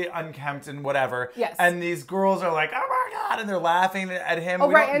 clearly unkempt and whatever. Yes. And these girls are like, oh my God, and they're laughing at him. Oh,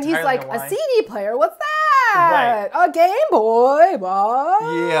 We right. don't And he's entirely like, know a why. CD player? What's that? Right. A Game Boy? What?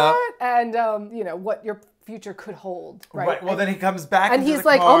 Yeah. And, what your future could hold. Right. Well, then he comes back and into he's the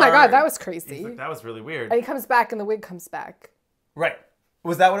like, car. oh my God, that was crazy. He's like, that was really weird. And he comes back and the wig comes back. Right.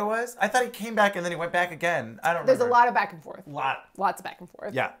 Was that what it was? I thought he came back and then he went back again. I don't remember. There's a lot of back and forth. Lots of back and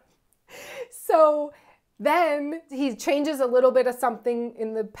forth. Yeah. So then he changes a little bit of something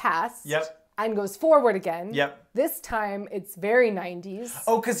in the past. Yep. And goes forward again. Yep. This time it's very 90s.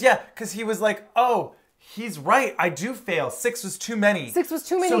 Oh, because he was like, oh, he's right. I do fail. 6 was too many. 6 was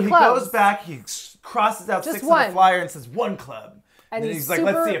too many clubs. So clubs. he goes back, he crosses out Just 6 one. on the flyer and says 1 club. And then he's like,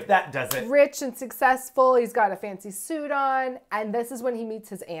 let's see if that does it. Rich and successful. He's got a fancy suit on. And this is when he meets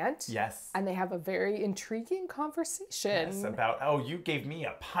his aunt. Yes. And they have a very intriguing conversation. Yes, about, oh, you gave me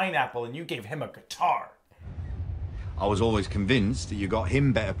a pineapple and you gave him a guitar. I was always convinced that you got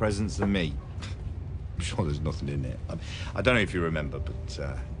him better presents than me. I'm sure there's nothing in it. I don't know if you remember, but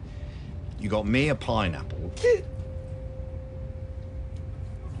you got me a pineapple.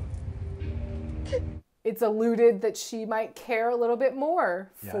 It's alluded that she might care a little bit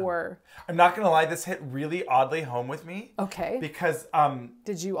more for... I'm not going to lie, this hit really oddly home with me. Okay. Because...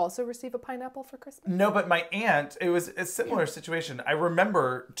 Did you also receive a pineapple for Christmas? No, but my aunt, it was a similar situation. I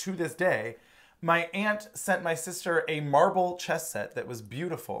remember to this day, my aunt sent my sister a marble chess set that was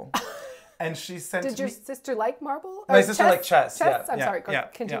beautiful. And she sent Did your sister like marble? My sister liked chess. Chess? Yeah, I'm sorry. Yeah,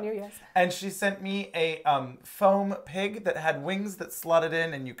 Continue, yes. And she sent me a foam pig that had wings that slotted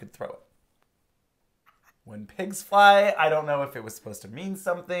in and you could throw it. When pigs fly, I don't know if it was supposed to mean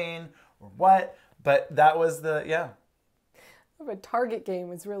something or what, but that was the, A target game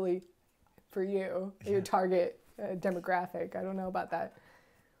was really for you, your target demographic. I don't know about that.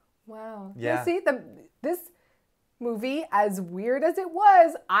 Wow. Yeah. See, movie, as weird as it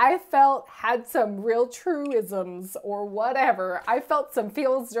was, I felt had some real truisms or whatever. I felt some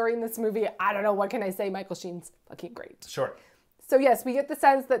feels during this movie. I don't know, what can I say? Michael Sheen's fucking great. Sure. So yes, we get the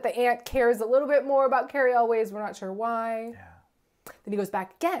sense that the aunt cares a little bit more about Carrie Elways. We're not sure why. Yeah. Then he goes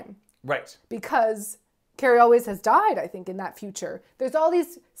back again. Right. Because Carrie Elways has died, I think, in that future. There's all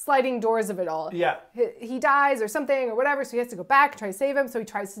these sliding doors of it all. Yeah. He dies or something or whatever, so he has to go back and try to save him. So he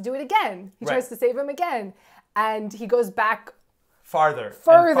tries to do it again. He tries to save him again. And he goes back farther. And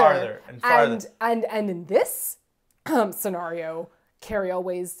farther. And in this scenario, Carrie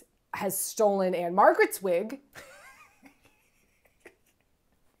Elways has stolen Anne Margaret's wig.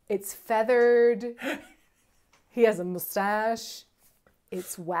 It's feathered. He has a mustache.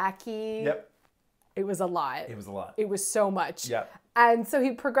 It's wacky. Yep. It was a lot. It was a lot. It was so much. Yep. And so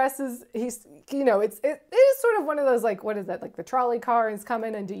he progresses. He's, you know, it is sort of one of those, like, what is that? Like the trolley car is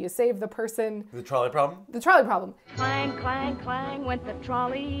coming, and do you save the person? The trolley problem? The trolley problem. Clang, clang, clang went the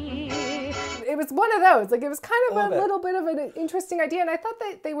trolley. It was one of those. Like, it was kind of a little bit of an interesting idea, and I thought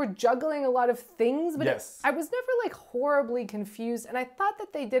that they were juggling a lot of things, but I was never, like, horribly confused, and I thought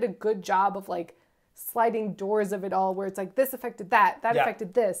that they did a good job of, like, sliding doors of it all, where it's like, this affected that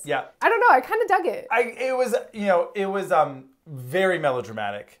affected this. Yeah. I don't know, I kind of dug it. It was very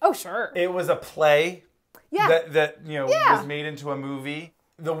melodramatic. Oh, sure. It was a play that was made into a movie.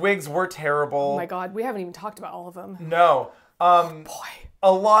 The wigs were terrible. Oh my God, we haven't even talked about all of them. No. Boy.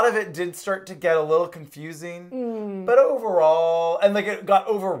 A lot of it did start to get a little confusing, but overall, and like it got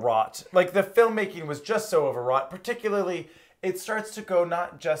overwrought. Like the filmmaking was just so overwrought, particularly it starts to go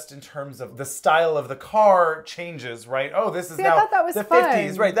not just in terms of the style of the car changes, right? Oh, this is now the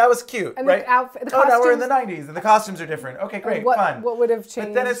 50s, right? That was cute, and right? The outfit, the now we're in the 90s and the costumes are different. Okay, great, fun. What would have changed?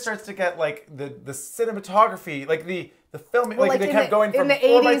 But then it starts to get like the cinematography, like the filming, like they kept going from in the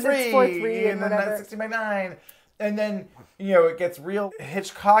 4:3 it's 4:3 and then 16:9. And then, it gets real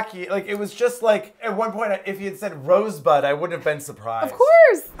Hitchcocky. Like, it was just like, at one point, if he had said Rosebud, I wouldn't have been surprised. Of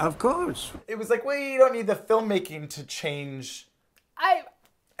course. Of course. It was like, well, you don't need the filmmaking to change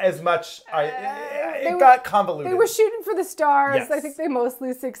as much. It got convoluted. They were shooting for the stars. Yes. I think they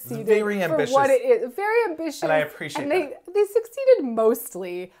mostly succeeded. Very ambitious. For what it is. Very ambitious. And I appreciate that. They succeeded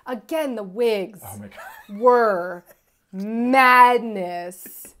mostly. Again, the wigs were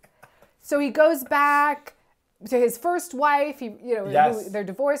madness. So he goes back to his first wife, they're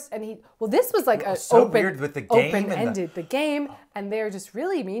divorced, and this was like weird with the game open-ended, the game, and they're just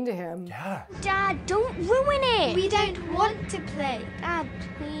really mean to him. Yeah. Dad, don't ruin it. We don't want to play. Dad,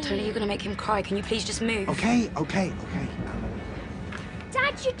 please. Tony, you're gonna make him cry. Can you please just move? Okay.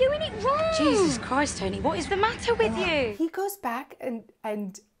 Dad, you're doing it wrong. Jesus Christ, Tony, what is the matter with you? He goes back and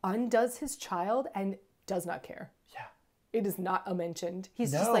undoes his child and does not care. It is not a mentioned.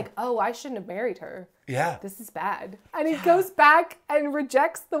 He's just like, oh, I shouldn't have married her. Yeah. This is bad. And he goes back and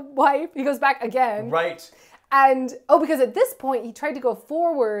rejects the wife. He goes back again. Right. And, because at this point, he tried to go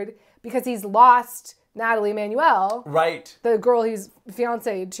forward because he's lost Natalie Emanuel. Right. The girl he's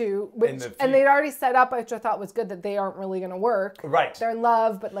fiancé to. And they'd already set up, which I thought was good, that they aren't really going to work. Right. They're in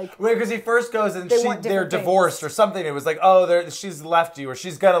love, but like... Right, because he first goes and they're divorced things. or something. It was like, she's left you, or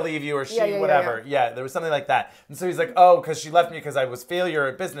she's going to leave you, or whatever. Yeah, there was something like that. And so he's like, because she left me because I was failure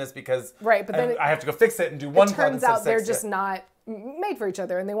at business because but then I have to go fix it and do one part. It turns out they're just not made for each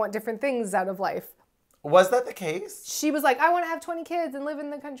other, and they want different things out of life. Was that the case? She was like, I want to have 20 kids and live in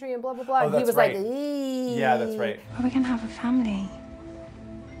the country and blah, blah, blah. Oh, and he was right. like, eee. Yeah, that's right. Are we going to have a family?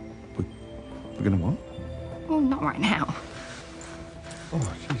 We're gonna what? Well, not right now.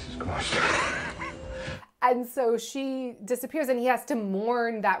 Oh, Jesus Christ. And so she disappears and he has to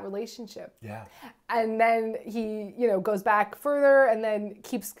mourn that relationship. Yeah. And then he, goes back further and then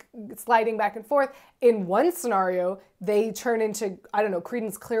keeps sliding back and forth. In one scenario, they turn into,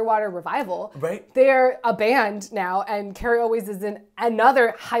 Creedence Clearwater Revival. Right. They're a band now, and Carrie Elways is in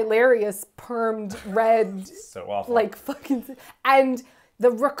another hilarious permed red. So awful. Like fucking. And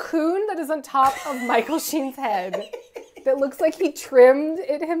the raccoon that is on top of Michael Sheen's head that looks like he trimmed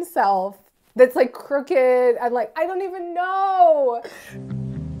it himself. That's like crooked and like, I don't even know.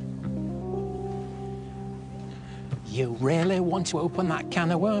 You really want to open that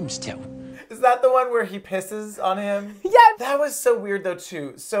can of worms, Till? Is that the one where he pisses on him? Yeah. That was so weird though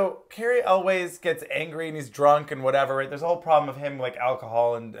too. So Carrie Elways gets angry and he's drunk and whatever, right? There's a whole problem of him like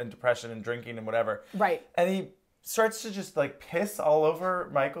alcohol and depression and drinking and whatever. Right. And he starts to just like piss all over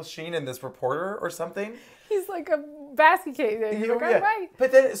Michael Sheen and this reporter or something. He's like a basket case. He's like, all right.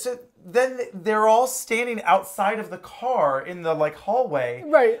 But then they're all standing outside of the car in the like hallway.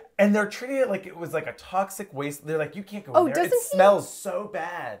 Right. And they're treating it like it was like a toxic waste. They're like, you can't go in there. It doesn't smells so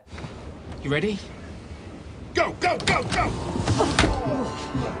bad. You ready? Go! Go, go, go, go!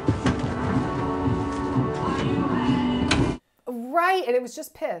 Right, and it was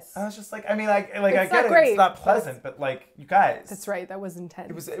just piss. I was just like, I mean, I get it. It's not pleasant, but like, you guys. That's right. That was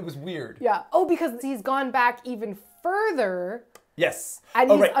intense. It was weird. Yeah. Oh, because he's gone back even further. Yes.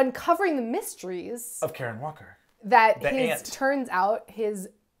 And he's uncovering the mysteries of Karen Walker. That turns out his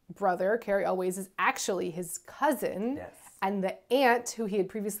brother, Carrie Elways, is actually his cousin. Yes. And the aunt, who he had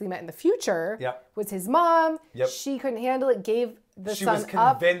previously met in the future, was his mom. Yep. She couldn't handle it, gave the she son was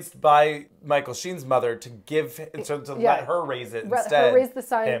convinced by Michael Sheen's mother to let her raise it instead. Her raise the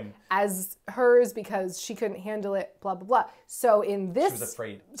son as hers because she couldn't handle it, blah, blah, blah. So in this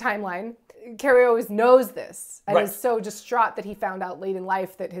timeline, Carrie always knows this and is so distraught that he found out late in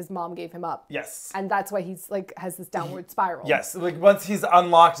life that his mom gave him up. Yes. And that's why he's like has this downward spiral. Yes. Like once he's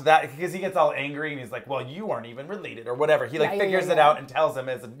unlocked that, because he gets all angry and he's like, well, you aren't even related or whatever. He figures it out and tells him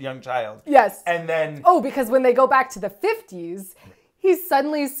as a young child. Yes. And then... Oh, because when they go back to the 50s, he's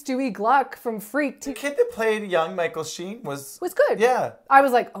suddenly Stewie Gluck from Freaked. The kid that played young Michael Sheen was good. Yeah. I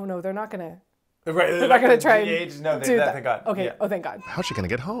was like, oh no, they're not going to... Right. They're not going to try and do that. Thank God. Okay. Yeah. Oh, thank God. How's she going to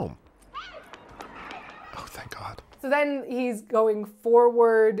get home? Oh, thank God. So then he's going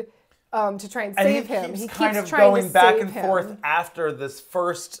forward to try and save him. He keeps kind of going back and forth after this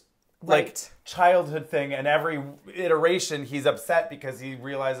first childhood thing, and every iteration he's upset because he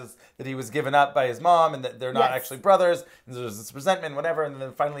realizes that he was given up by his mom and that they're not actually brothers, and there's this resentment, whatever, and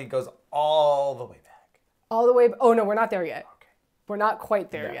then finally he goes all the way back. All the way... Oh, no, we're not there yet. Okay. We're not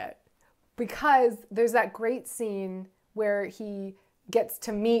quite there yet. Because there's that great scene where he gets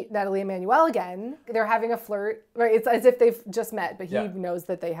to meet Natalie Emmanuel again. They're having a flirt, right? It's as if they've just met, but he knows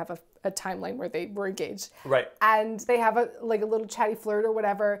that they have a timeline where they were engaged. Right. And they have a little chatty flirt or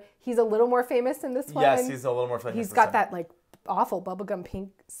whatever. He's a little more famous in this one. Yes, he's a little more famous. He's got that awful bubblegum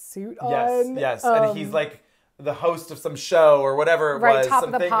pink suit on. Yes. And he's like the host of some show or whatever it was. Top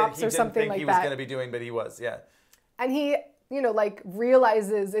of the Pops that he or something didn't think like he that. was going to be doing, but he was, And he,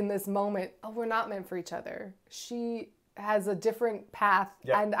 realizes in this moment, oh, we're not meant for each other. She has a different path,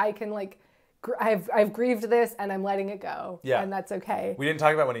 and I can I've grieved this, and I'm letting it go, and that's okay. We didn't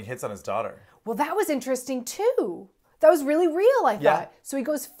talk about when he hits on his daughter. Well, that was interesting too. That was really real, I thought. So he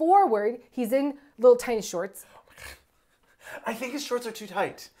goes forward. He's in little tiny shorts. I think his shorts are too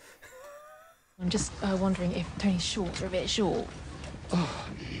tight. I'm just wondering if Tony's shorts are a bit short. Oh.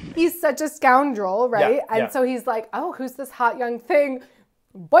 He's such a scoundrel, right? And so he's like, oh, who's this hot young thing?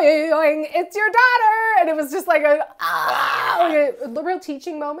 Boing, it's your daughter. And it was just like a real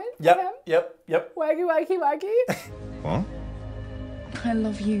teaching moment for him. Yep. Waggy, waggy, waggy. What? I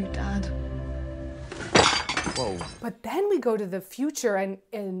love you, Dad. Whoa. But then we go to the future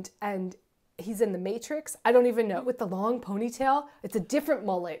and he's in the Matrix. I don't even know. With the long ponytail. It's a different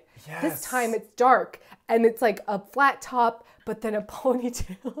mullet. Yes. This time it's dark and it's like a flat top, but then a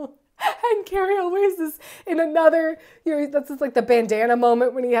ponytail. And Carrie always is in another, that's just like the bandana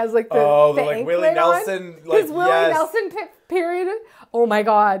moment when he has like the like Willie Nelson. His Willie Nelson period. Oh my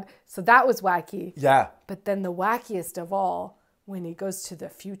God. So that was wacky. Yeah. But then the wackiest of all, when he goes to the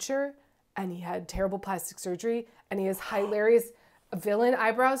future and he had terrible plastic surgery and he has hilarious villain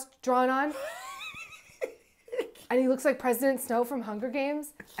eyebrows drawn on. And he looks like President Snow from Hunger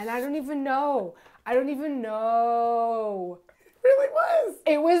Games. And I don't even know. It really was.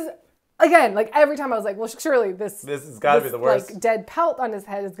 It was... Again, every time I was like, well, surely this has got to be the worst. Dead pelt on his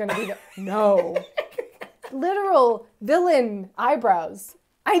head is going to be no. Literal villain eyebrows.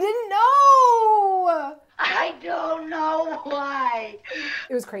 I didn't know. I don't know why.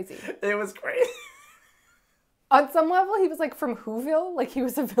 It was crazy. It was crazy. On some level, he was from Whoville. He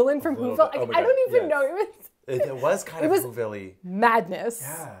was a villain from Whoville. I don't even know. It was kind of Whoville-y. Madness.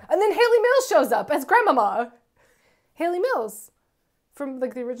 Yeah. And then Haley Mills shows up as Grandmama. Haley Mills. From the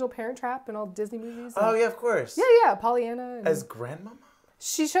original Parent Trap and all Disney movies. Oh yeah, of course. Yeah, Pollyanna. As Grandmama?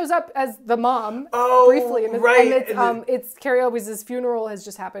 She shows up as the mom briefly. And it's Carrie Elways' funeral has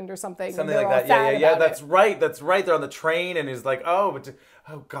just happened or something. Something like that. Yeah. That's right. They're on the train and he's like, oh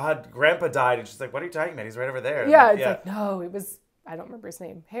God, Grandpa died. And she's like, what are you talking about? He's right over there. Yeah, it's like, no, it was, I don't remember his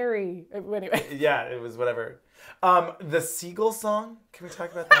name. Harry. Anyway. Yeah, it was whatever. The Seagull song. Can we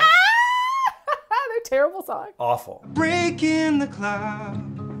talk about that? Terrible song. Awful. Breaking the clouds.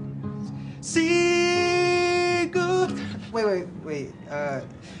 Seagull. Wait.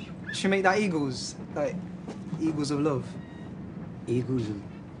 Should we make that Eagles? Eagles of Love? Eagles of...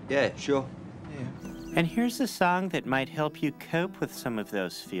 Yeah, sure. Yeah. And here's a song that might help you cope with some of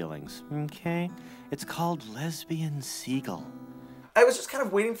those feelings, okay? It's called Lesbian Seagull. I was just kind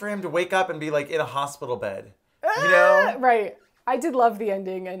of waiting for him to wake up and be in a hospital bed. You know? Right. I did love the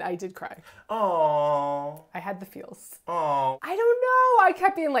ending, and I did cry. Oh. I had the feels. Oh. I don't know. I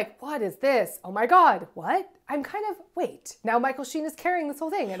kept being like, what is this? Oh my God, what? I'm kind of, wait. Now Michael Sheen is carrying this whole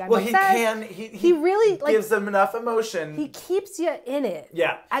thing, and I'm upset. He really gives them enough emotion. He keeps you in it.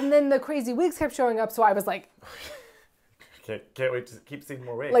 Yeah. And then the crazy wigs kept showing up, so I was like... Can't wait to keep seeing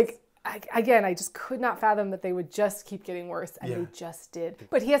more wigs. Like, again, I just could not fathom that they would just keep getting worse, and they just did.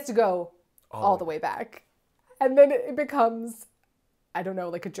 But he has to go all the way back. And then it becomes... I don't know,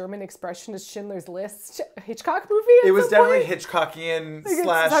 like a German expressionist Schindler's List Hitchcock movie. It was definitely Hitchcockian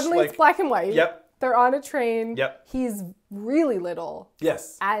 / suddenly it's black and white. Yep. They're on a train. Yep. He's really little.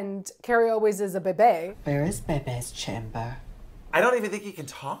 Yes. And Carrie always is a bebe. Where is Bebe's chamber? I don't even think he can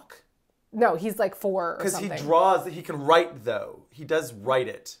talk. No, he's like 4 or something. Because he draws. He can write though. He does write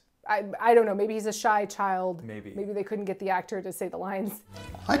it. I don't know. Maybe he's a shy child. Maybe they couldn't get the actor to say the lines.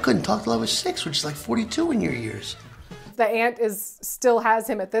 I couldn't talk till I was 6, which is like 42 in your years. The aunt still has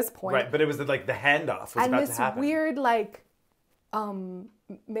him at this point. Right, but it was like the handoff was about to happen. And this weird like man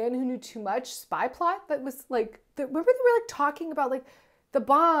who knew too much spy plot that was like remember they were like talking about like the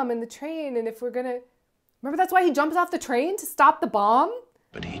bomb and the train, and if we're gonna remember that's why he jumps off the train to stop the bomb.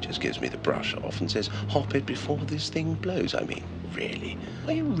 But he just gives me the brush off and says, hop it before this thing blows. I mean, really?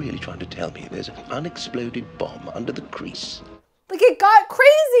 Are you really trying to tell me there's an unexploded bomb under the crease? Like it got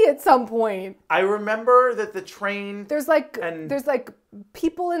crazy at some point. I remember that the train... There's like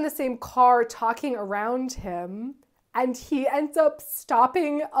people in the same car talking around him, and he ends up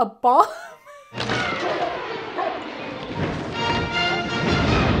stopping a bomb.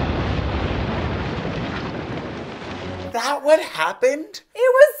 That what happened?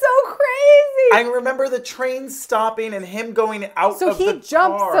 It was so crazy. I remember the train stopping and him going out of the car. So he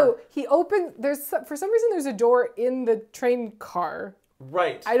jumps. So he opens. For some reason there's a door in the train car.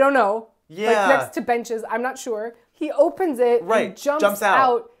 Right. I don't know. Yeah. Like next to benches. I'm not sure. He opens it. Right. And jumps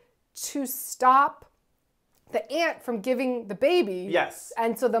out to stop the aunt from giving the baby. Yes.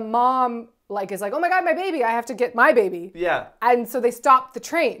 And so the mom is like, oh my God, my baby. I have to get my baby. Yeah. And so they stop the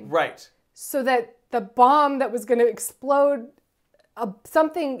train. Right. So that the bomb that was going to explode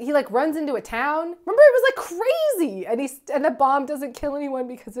something, he like runs into a town. Remember, it was like crazy. And the bomb doesn't kill anyone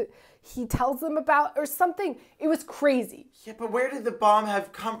because he tells them about or something. It was crazy. Yeah, but where did the bomb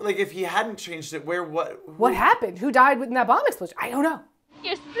have come? Like, if he hadn't changed it, what happened? Who died in that bomb explosion? I don't know.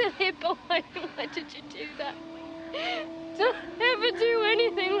 You silly boy, why did you do that? Don't ever do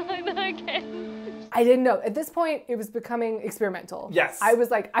anything like that again. I didn't know. At this point, it was becoming experimental. Yes. I was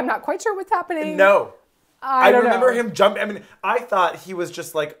like, I'm not quite sure what's happening. No. I remember him jump. I mean, I thought he was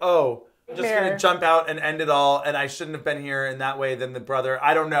just like, oh, just going to jump out and end it all, and I shouldn't have been here in that way than the brother.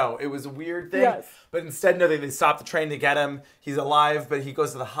 I don't know. It was a weird thing. Yes. But instead, no, they stop the train to get him. He's alive, but he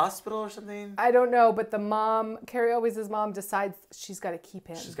goes to the hospital or something. I don't know, but the mom, Carrie Always' mom, decides she's got to keep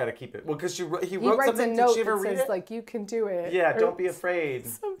him. She's got to keep it. Well, because he wrote writes something. a note Did she ever that read says, it? like, you can do it. Yeah, don't be afraid.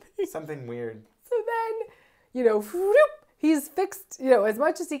 Something weird. So then, he's fixed, as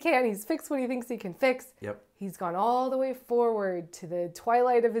much as he can. He's fixed what he thinks he can fix. Yep. He's gone all the way forward to the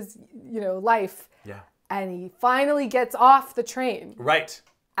twilight of his, life. Yeah. And he finally gets off the train. Right.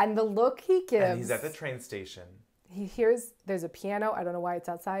 And the look he gives. And he's at the train station. He hears, there's a piano. I don't know why it's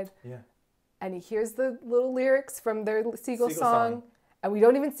outside. Yeah. And he hears the little lyrics from their Seagull song. And we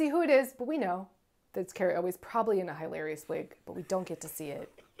don't even see who it is, but we know that it's Carrie Always, probably in a hilarious wig, but we don't get to see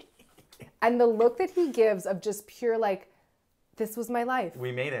it. And the look that he gives of just pure this was my life.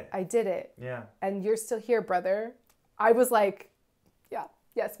 We made it. I did it. Yeah. And you're still here, brother. I was like, yeah,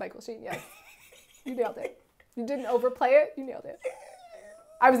 yes, Michael Sheen, yes. You nailed it. You didn't overplay it. You nailed it.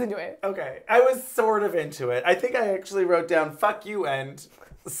 I was into it. Okay. I was sort of into it. I think I actually wrote down, fuck you, and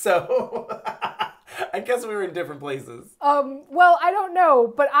so I guess we were in different places. Well, I don't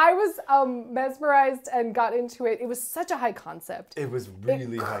know, but I was mesmerized and got into it. It was such a high concept. It was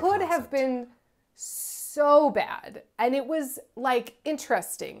really high concept. It could have been so bad. And it was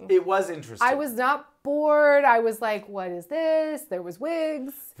interesting. It was interesting. I was not bored. I was like, what is this? There was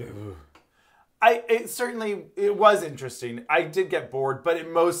wigs. It was interesting. I did get bored, but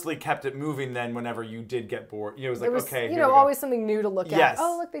it mostly kept it moving then whenever you did get bored. It was like, okay, here we go. always something new to look at. Yes.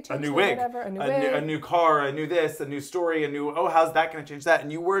 Oh, look, they changed a new wig, whatever. A new wig. A new car, a new this, a new story, how's that going to change that?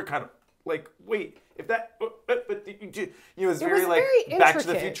 And you were kind of like, wait, if that, it was very Back to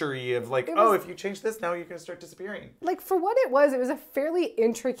the Future-y of if you change this, now you're going to start disappearing. For what it was a fairly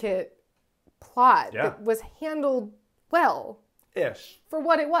intricate plot that was handled well. Ish. For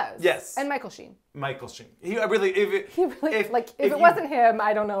what it was. Yes. And Michael Sheen. He really, if it wasn't him,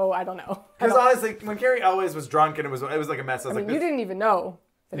 I don't know. Because honestly, when Carrie always was drunk and it was like a mess, I was you didn't even know.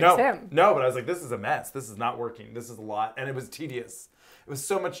 that it was him. No, but I was like, this is a mess. This is not working. This is a lot. And it was tedious. It was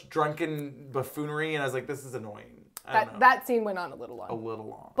so much drunken buffoonery, and I was like, this is annoying. That scene went on a little long. A little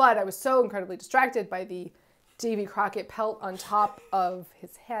long. But I was so incredibly distracted by the Davy Crockett pelt on top of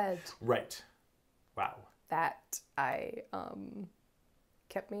his head. Right. Wow. That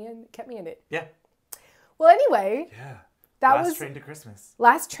kept me in it. Yeah. Well, anyway. Yeah. That Last was Train to Christmas.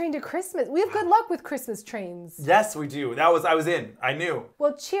 Last Train to Christmas. We have good luck with Christmas trains. Yes, we do. I was in. I knew.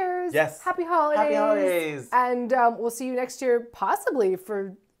 Well, cheers. Yes. Happy holidays. Happy holidays. And we'll see you next year, possibly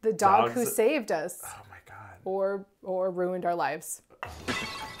for The Dog Who Saved Us. Oh my God. Or ruined our lives.